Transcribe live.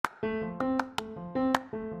Hey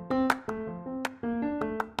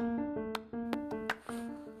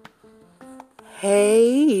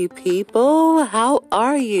people, how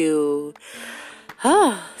are you?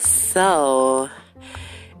 So,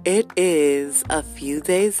 it is a few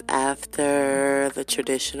days after the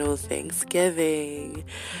traditional Thanksgiving.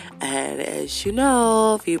 And as you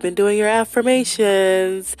know, if you've been doing your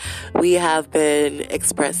affirmations, we have been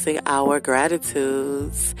expressing our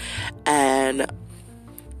gratitudes and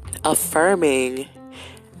affirming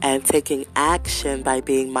and taking action by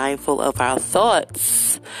being mindful of our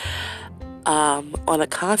thoughts on a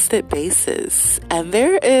constant basis. And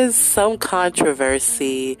there is some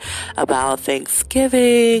controversy about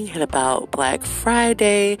Thanksgiving and about Black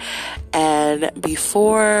Friday. And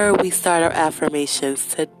before we start our affirmations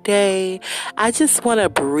today, I just want to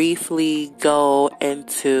briefly go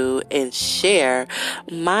into and share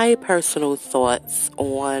my personal thoughts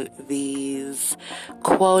on these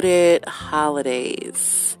quoted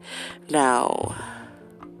holidays. Now,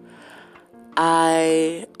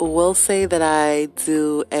 I will say that I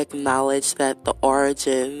do acknowledge that the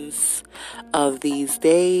origins of these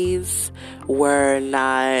days were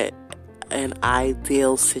not an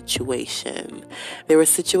ideal situation. There were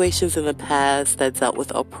situations in the past that dealt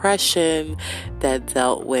with oppression, that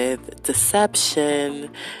dealt with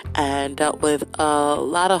deception, and dealt with a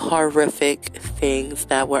lot of horrific things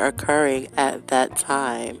that were occurring at that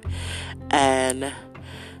time. And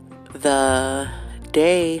the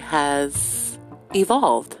day has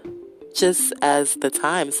evolved just as the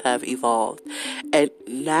times have evolved. And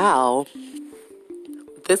now,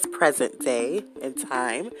 this present day in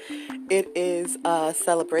time, it is a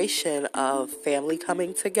celebration of family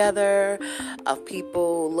coming together, of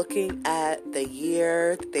people looking at the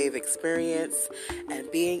year that they've experienced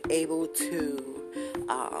and being able to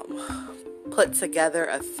put together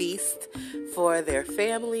a feast for their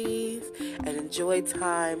families and enjoy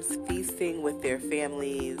times feasting with their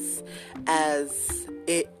families as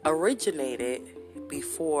it originated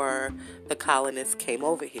before the colonists came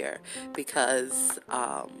over here, because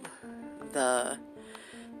the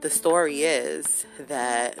story is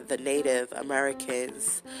that the Native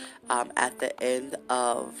Americans at the end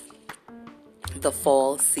of the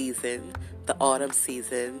fall season, the autumn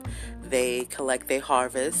season, they collect their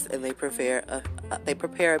harvest and they prepare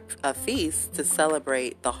a feast to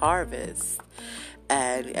celebrate the harvest.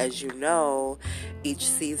 And as you know, each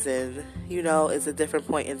season, is a different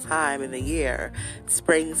point in time in the year.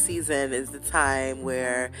 Spring season is the time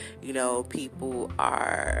where, people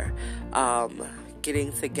are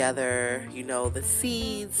getting together, the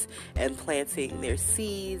seeds and planting their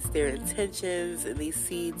seeds, their intentions. And these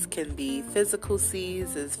seeds can be physical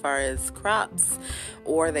seeds as far as crops,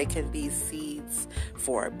 or they can be seeds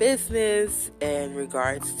for a business in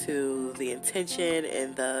regards to the intention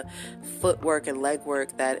and the footwork and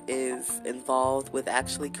legwork that is involved with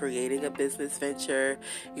actually creating a business venture.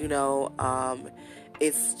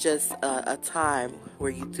 It's just a time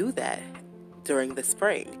where you do that during the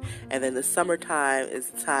spring. And then the summertime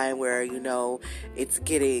is the time where, it's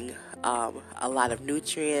getting a lot of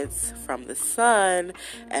nutrients from the sun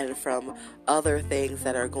and from other things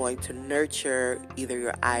that are going to nurture either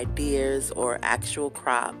your ideas or actual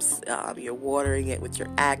crops. You're watering it with your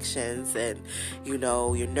actions, and you're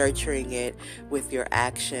nurturing it with your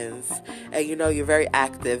actions, and you're very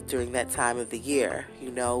active during that time of the year,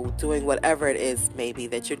 doing whatever it is maybe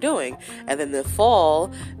that you're doing. And then the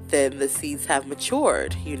fall, then the seeds have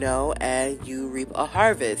matured, and you reap a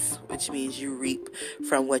harvest, which means you reap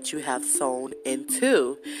from what you have sown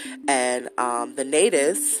into. And the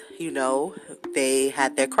natives, they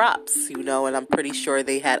had their crops, and I'm pretty sure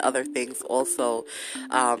they had other things also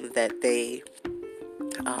that they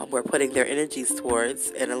were putting their energies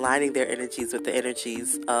towards and aligning their energies with the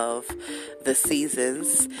energies of the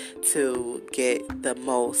seasons to get the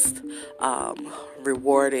most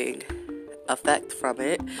rewarding effect from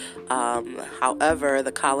it. However,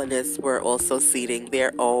 the colonists were also seeding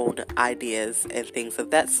their own ideas and things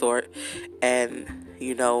of that sort, and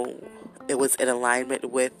it was in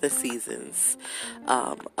alignment with the seasons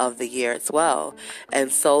of the year as well.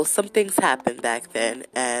 And so some things happened back then,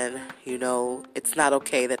 and it's not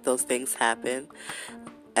okay that those things happen.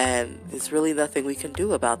 And there's really nothing we can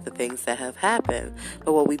do about the things that have happened.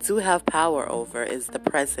 But what we do have power over is the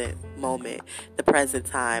present moment, the present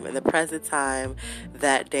time. And the present time,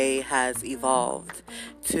 that day has evolved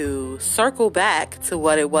to circle back to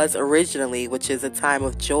what it was originally, which is a time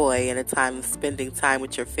of joy and a time of spending time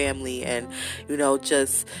with your family and,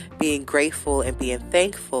 just being grateful and being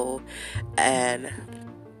thankful. And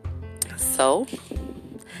so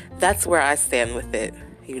that's where I stand with it.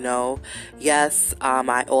 Yes,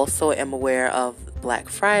 I also am aware of Black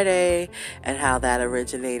Friday and how that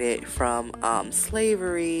originated from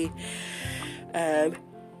slavery. And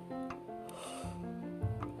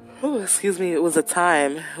it was a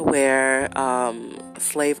time where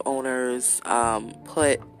slave owners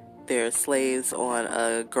put their slaves on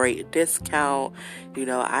a great discount.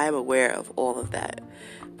 I'm aware of all of that.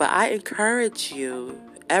 But I encourage you,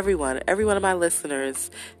 every one of my listeners,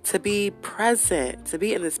 to be present, to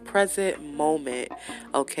be in this present moment,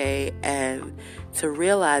 okay? And to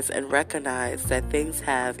realize and recognize that things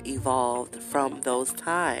have evolved from those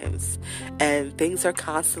times. And things are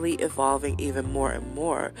constantly evolving even more and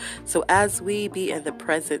more. So as we be in the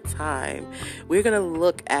present time, we're going to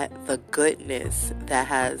look at the goodness that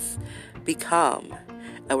has become.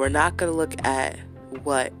 And we're not going to look at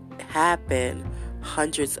what happened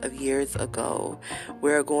hundreds of years ago.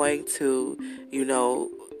 We're going to,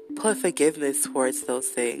 put forgiveness towards those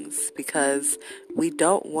things, because we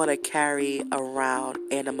don't want to carry around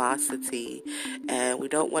animosity, and we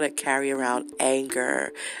don't want to carry around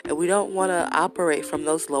anger, and we don't want to operate from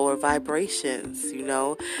those lower vibrations.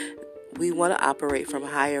 We want to operate from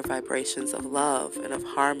higher vibrations of love and of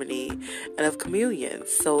harmony and of communion.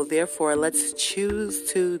 So therefore, let's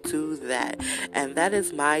choose to do that. And that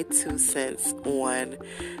is my 2 cents on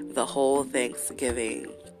the whole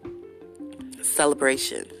Thanksgiving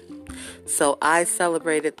celebration. So I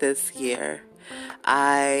celebrated this year.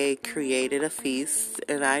 I created a feast,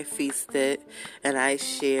 and I feasted, and I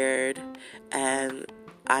shared, and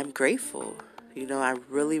I'm grateful. I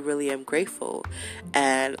really, really am grateful.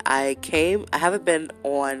 And I haven't been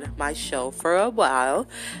on my show for a while,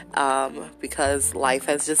 because life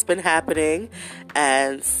has just been happening.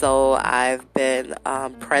 And so I've been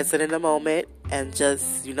present in the moment and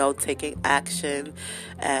just, taking action,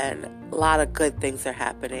 and a lot of good things are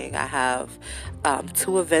happening. I have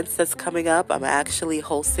 2 events that's coming up. I'm actually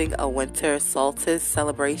hosting a winter solstice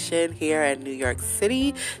celebration here in New York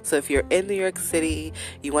City. So if you're in New York City,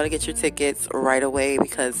 you want to get your tickets right away,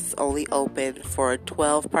 because it's only open for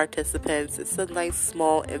 12 participants. It's a nice,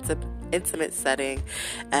 small, intimate setting,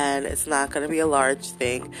 and it's not going to be a large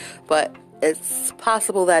thing, but it's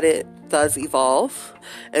possible that it does evolve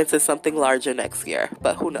into something larger next year,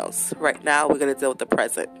 but who knows? Right now, we're going to deal with the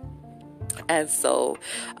present. And so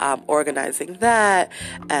organizing that,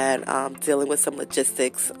 and dealing with some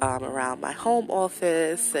logistics around my home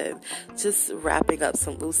office, and just wrapping up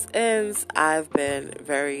some loose ends. I've been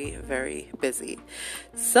very, very busy.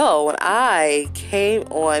 So when I came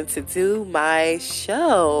on to do my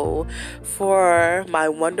show for my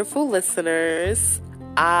wonderful listeners,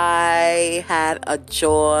 I had a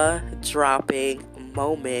jaw-dropping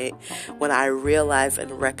moment when I realized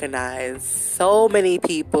and recognized so many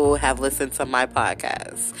people have listened to my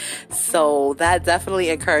podcast. So that definitely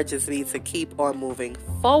encourages me to keep on moving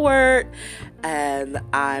forward, and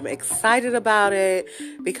I'm excited about it,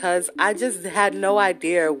 because I just had no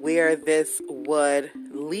idea where this would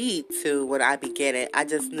lead to when I began it. I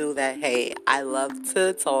just knew that, hey, I love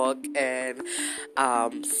to talk, and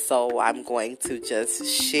so I'm going to just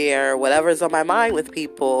share whatever's on my mind with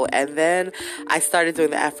people. And then I started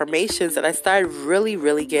doing the affirmations, and I started really,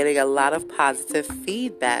 really getting a lot of positive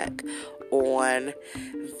feedback on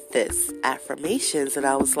this affirmations, and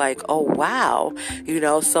I was like, oh wow,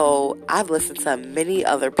 so I've listened to many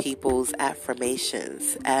other people's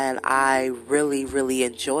affirmations, and I really, really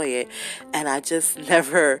enjoy it, and I just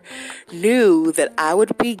never knew that I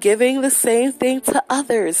would be giving the same thing to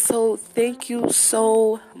others. So thank you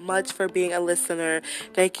so much for being a listener.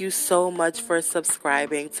 Thank you so much for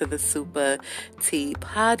subscribing to the Super T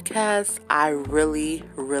podcast. I really,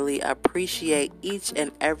 really appreciate each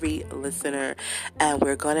and every listener, and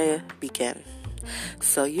we're going to begin.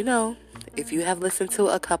 So, if you have listened to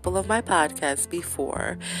a couple of my podcasts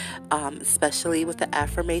before, especially with the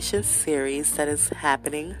affirmation series that is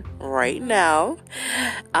happening right now,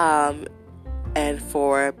 and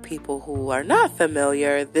for people who are not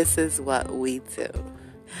familiar, this is what we do.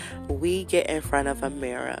 We get in front of a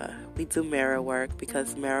mirror. We do mirror work,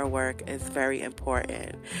 because mirror work is very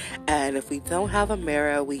important. And if we don't have a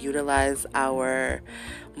mirror, we utilize our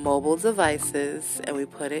mobile devices, and we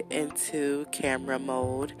put it into camera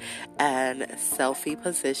mode and selfie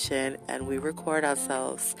position, and we record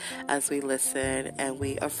ourselves as we listen, and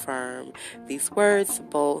we affirm these words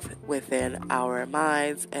both within our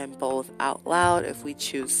minds and both out loud if we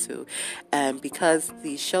choose to. And because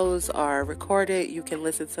these shows are recorded, you can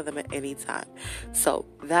listen to them at any time. So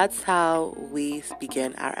that's how we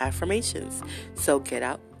begin our affirmations. So get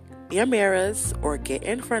out your mirrors, or get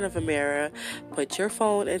in front of a mirror, put your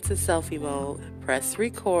phone into selfie mode, press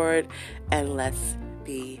record, and let's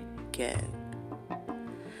begin.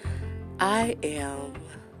 I am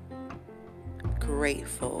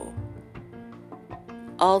grateful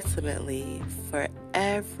ultimately for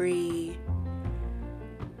every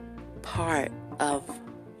part of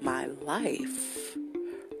my life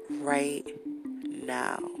right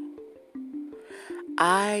now.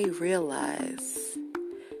 I realize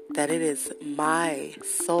that it is my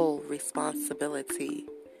sole responsibility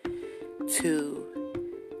to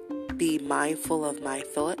be mindful of my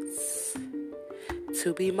thoughts,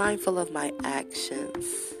 to be mindful of my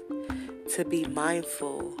actions, to be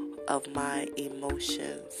mindful of my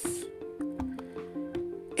emotions.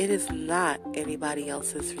 It is not anybody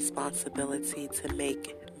else's responsibility to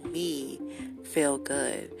make me feel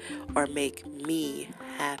good or make me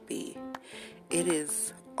happy. It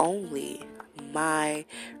is only my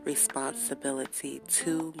responsibility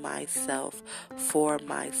to myself, for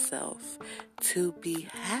myself, to be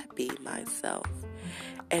happy myself.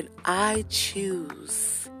 And I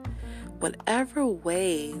choose whatever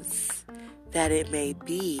ways that it may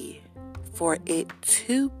be for it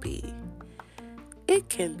to be. It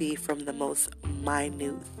can be from the most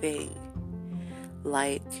minute thing,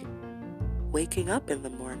 like waking up in the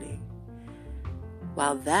morning.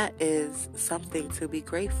 While that is something to be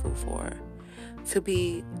grateful for, to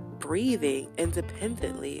be breathing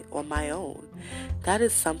independently on my own, that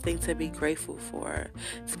is something to be grateful for.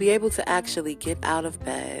 To be able to actually get out of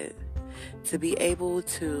bed, to be able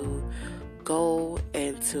to go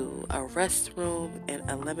into a restroom and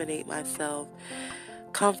eliminate myself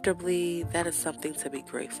comfortably, that is something to be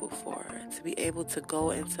grateful for. To be able to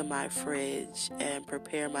go into my fridge and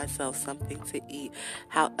prepare myself something to eat,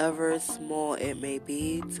 however small it may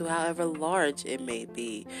be to however large it may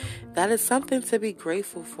be, that is something to be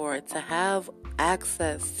grateful for. To have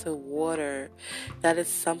access to water, that is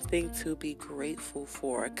something to be grateful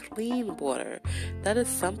for. Clean water, that is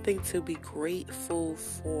something to be grateful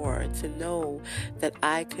for. To know that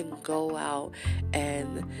I can go out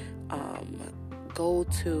and go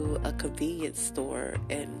to a convenience store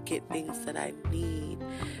and get things that I need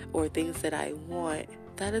or things that I want,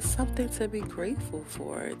 that is something to be grateful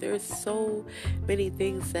for. There's so many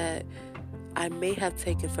things that I may have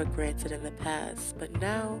taken for granted in the past, but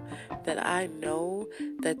now that I know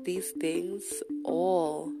that these things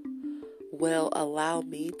all will allow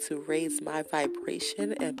me to raise my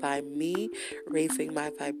vibration, and by me raising my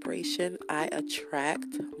vibration, I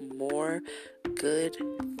attract more good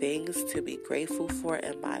things to be grateful for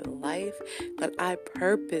in my life, that I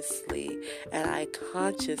purposely and I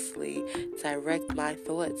consciously direct my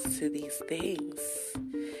thoughts to these things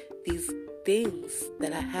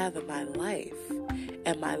that I have in my life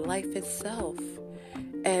and my life itself.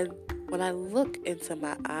 And when I look into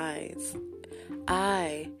my eyes,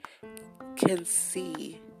 I can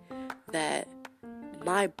see that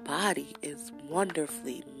my body is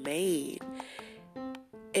wonderfully made.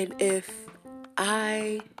 And if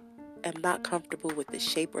I am not comfortable with the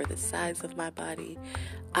shape or the size of my body,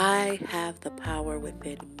 I have the power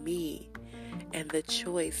within me and the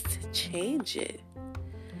choice to change it.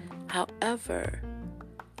 However,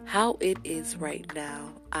 how it is right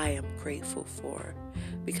now, I am grateful for,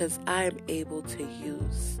 because I am able to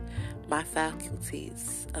use my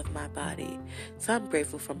faculties of my body. So I'm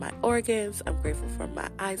grateful for my organs, I'm grateful for my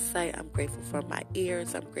eyesight, I'm grateful for my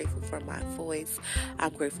ears, I'm grateful for my voice,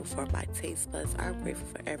 I'm grateful for my taste buds, I'm grateful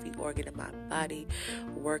for every organ in my body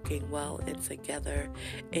working well and together,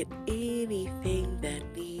 and anything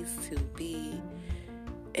that needs to be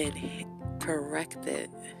corrected,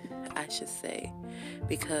 I should say,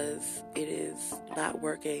 because it is not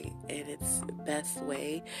working in its best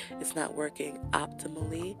way, it's not working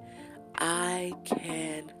optimally. I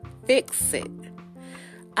can fix it.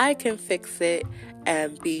 I can fix it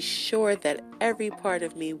and be sure that every part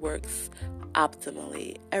of me works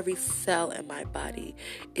optimally. Every cell in my body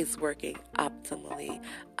is working optimally.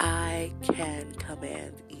 I can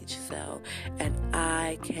command each cell, and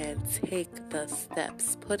I can take the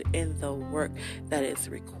steps, put in the work that is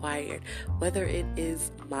required, whether it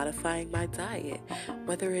is modifying my diet,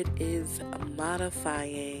 whether it is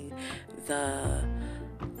modifying the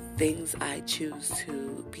things I choose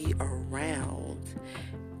to be around.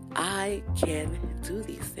 I can do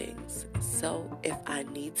these things. So if I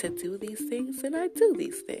need to do these things, then I do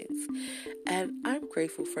these things. And I'm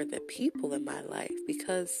grateful for the people in my life,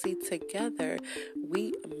 because, see, together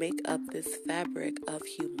we make up this fabric of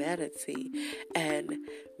humanity, and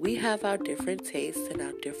we have our different tastes and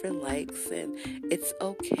our different likes, and it's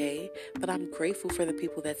okay. But I'm grateful for the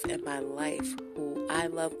people that's in my life who I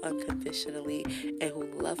love unconditionally and who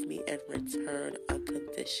love me in return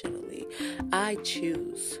unconditionally. I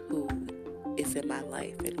choose who is in my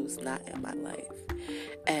life and who's not in my life.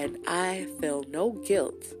 And I feel no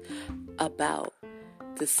guilt about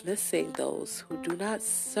dismissing those who do not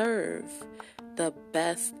serve the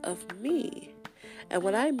best of me. And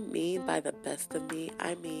what I mean by the best of me,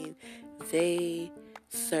 I mean they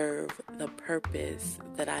serve the purpose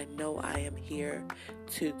that I know I am here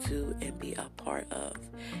to do and be a part of.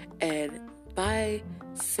 And by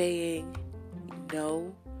saying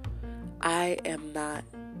no, I am not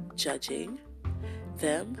judging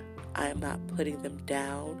them. I am not putting them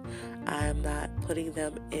down. I am not putting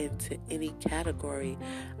them into any category.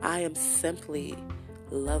 I am simply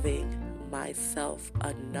loving myself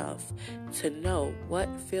enough to know what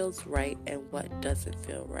feels right and what doesn't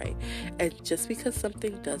feel right. And just because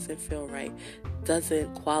something doesn't feel right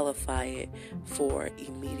doesn't qualify it for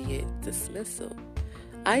immediate dismissal.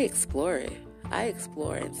 I explore it. I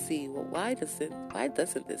explore and see, well, why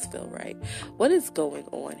doesn't this feel right? What is going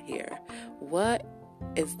on here? What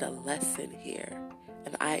is the lesson here?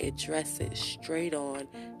 And I address it straight on,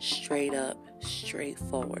 straight up,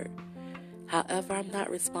 straightforward. However, I'm not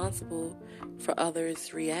responsible for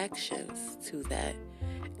others' reactions to that.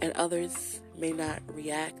 And others may not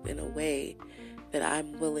react in a way that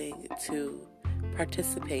I'm willing to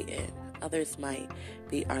participate in. Others might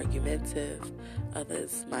be argumentative.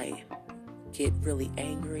 Others might get really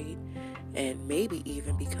angry and maybe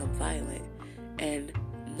even become violent. And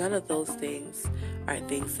none of those things are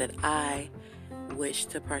things that I wish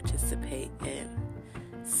to participate in.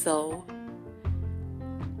 So,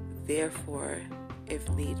 therefore, if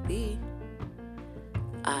need be,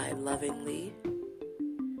 I lovingly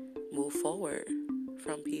move forward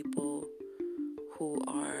from people who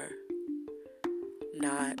are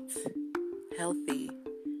not healthy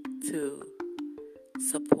to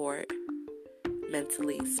support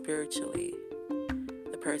mentally, spiritually,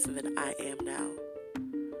 the person that I am now,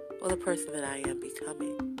 or the person that I am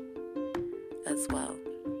becoming as well.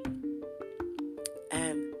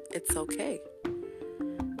 And it's okay.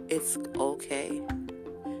 It's okay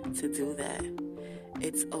to do that.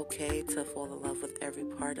 It's okay to fall in love with every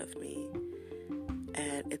part of me.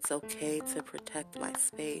 And it's okay to protect my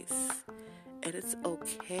space. And it's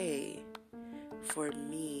okay for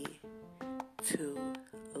me to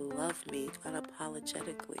love me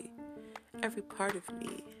unapologetically. Every part of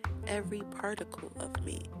me, every particle of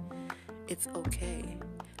me. It's okay.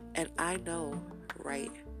 And I know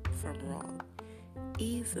right from wrong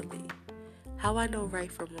easily. How I know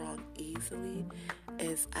right from wrong easily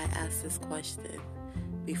is I ask this question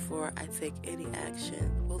before I take any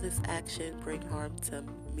action. Will this action bring harm to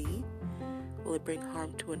me? Will it bring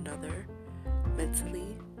harm to another,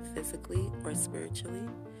 mentally, physically, or spiritually?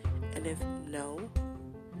 And if no,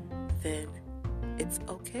 then it's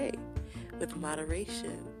okay with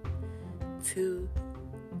moderation to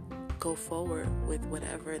go forward with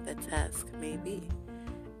whatever the task may be.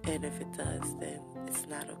 And if it does, then it's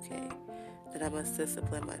not okay. Then I must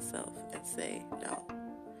discipline myself and say no.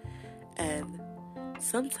 And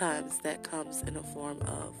sometimes that comes in a form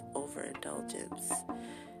of overindulgence.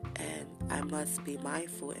 And I must be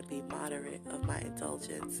mindful and be moderate of my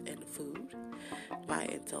indulgence in food, my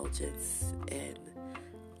indulgence in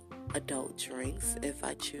adult drinks, if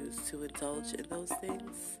I choose to indulge in those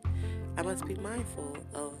things. I must be mindful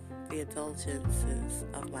of the indulgences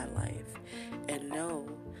of my life and know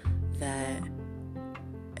that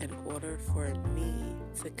in order for me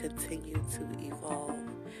to continue to evolve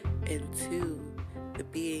into the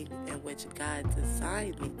being in which God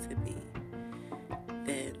designed me to be,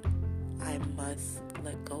 then I must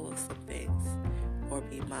let go of some things or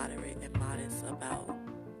be moderate and modest about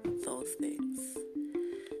those things.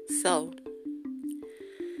 So,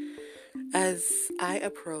 as I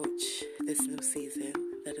approach this new season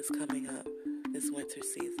that is coming up, this winter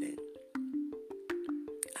season,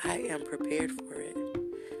 I am prepared for it.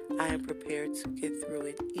 I am prepared to get through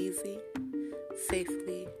it easy,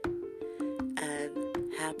 safely,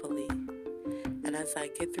 and happily. And as I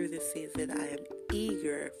get through this season, I am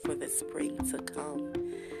eager for the spring to come.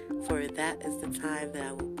 For that is the time that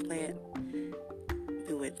I will plant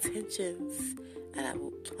new intentions, and I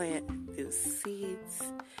will plant new seeds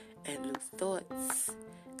and new thoughts,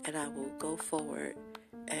 and I will go forward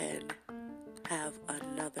and have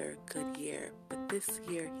another good year. But this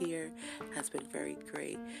year here has been very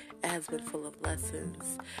great. It has been full of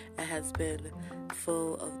lessons. It has been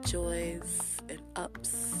full of joys and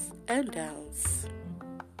ups and downs.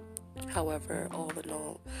 However, all in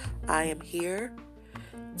all, I am here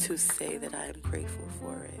to say that I am grateful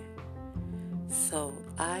for it. So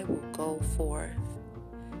I will go forth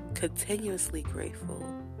continuously grateful,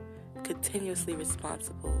 continuously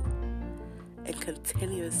responsible, and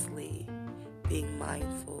continuously being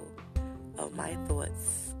mindful of my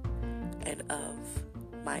thoughts and of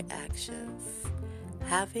my actions,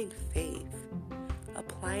 having faith,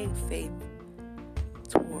 applying faith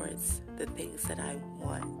towards the things that I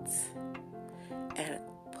want, and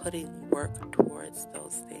putting work towards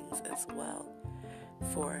those things as well.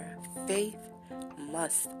 For faith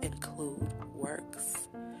must include works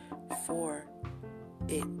for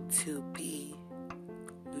it to be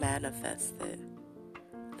manifested,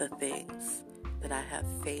 the things that I have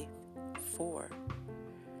faith for.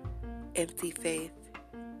 Empty faith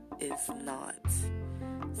is not,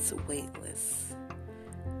 it's weightless,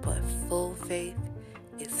 but full faith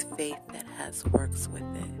is faith that has works with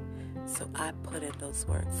it. So I put in those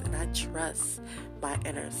works, and I trust my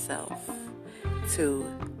inner self to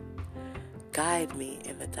guide me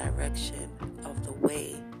in the direction of the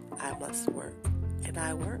way I must work. And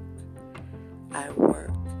I work. I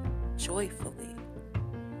work joyfully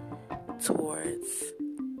towards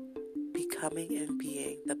becoming and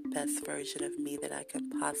being the best version of me that I can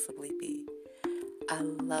possibly be. I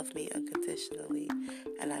love me unconditionally,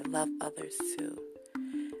 and I love others too.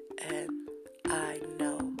 And I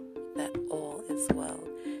know that all is well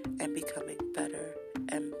and becoming better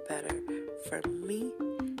and better for me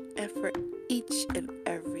and for each and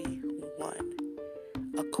every one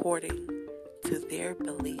according to their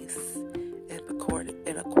beliefs and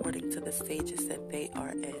according to the stages that they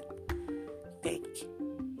are in. Thank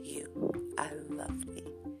you. I love me.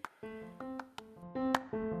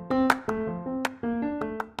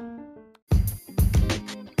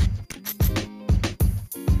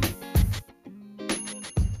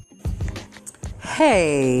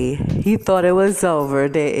 Hey, you thought it was over,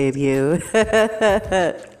 didn't you?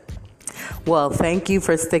 Well, thank you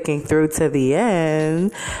for sticking through to the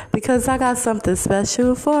end, because I got something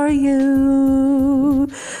special for you.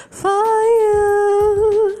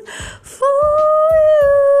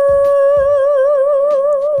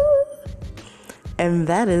 And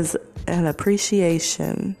that is an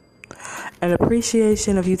appreciation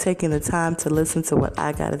of you taking the time to listen to what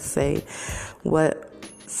I gotta say,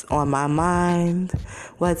 what's on my mind,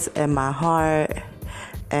 what's in my heart,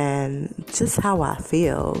 and just how I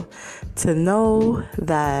feel. To know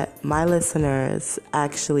that my listeners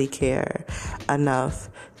actually care enough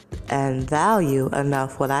and value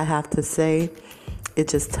enough what I have to say, it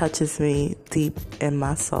just touches me deep in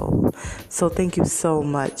my soul. So thank you so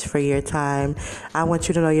much for your time. I want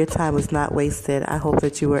you to know your time was not wasted. I hope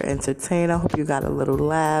that you were entertained. I hope you got a little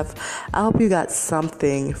laugh. I hope you got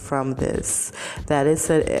something from this, that it's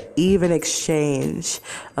an even exchange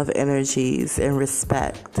of energies and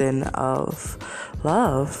respect and of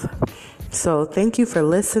love. So thank you for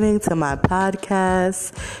listening to my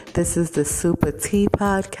podcast. This is the Super Tea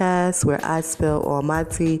Podcast, where I spill all my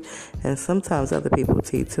tea, and sometimes other people's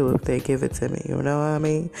tea too if they give it to me, you know what I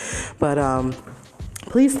mean? But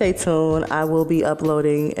please stay tuned. I will be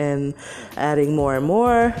uploading and adding more and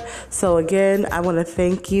more. So again, I want to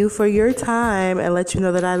thank you for your time and let you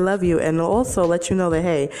know that I love you, and also let you know that,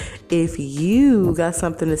 hey, if you got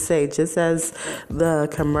something to say, just as the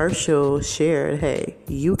commercial shared, hey,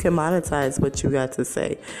 you can monetize what you got to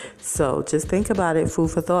say. So just think about it. Food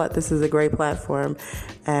for thought. This is a great platform,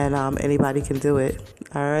 and anybody can do it.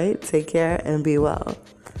 All right. Take care and be well.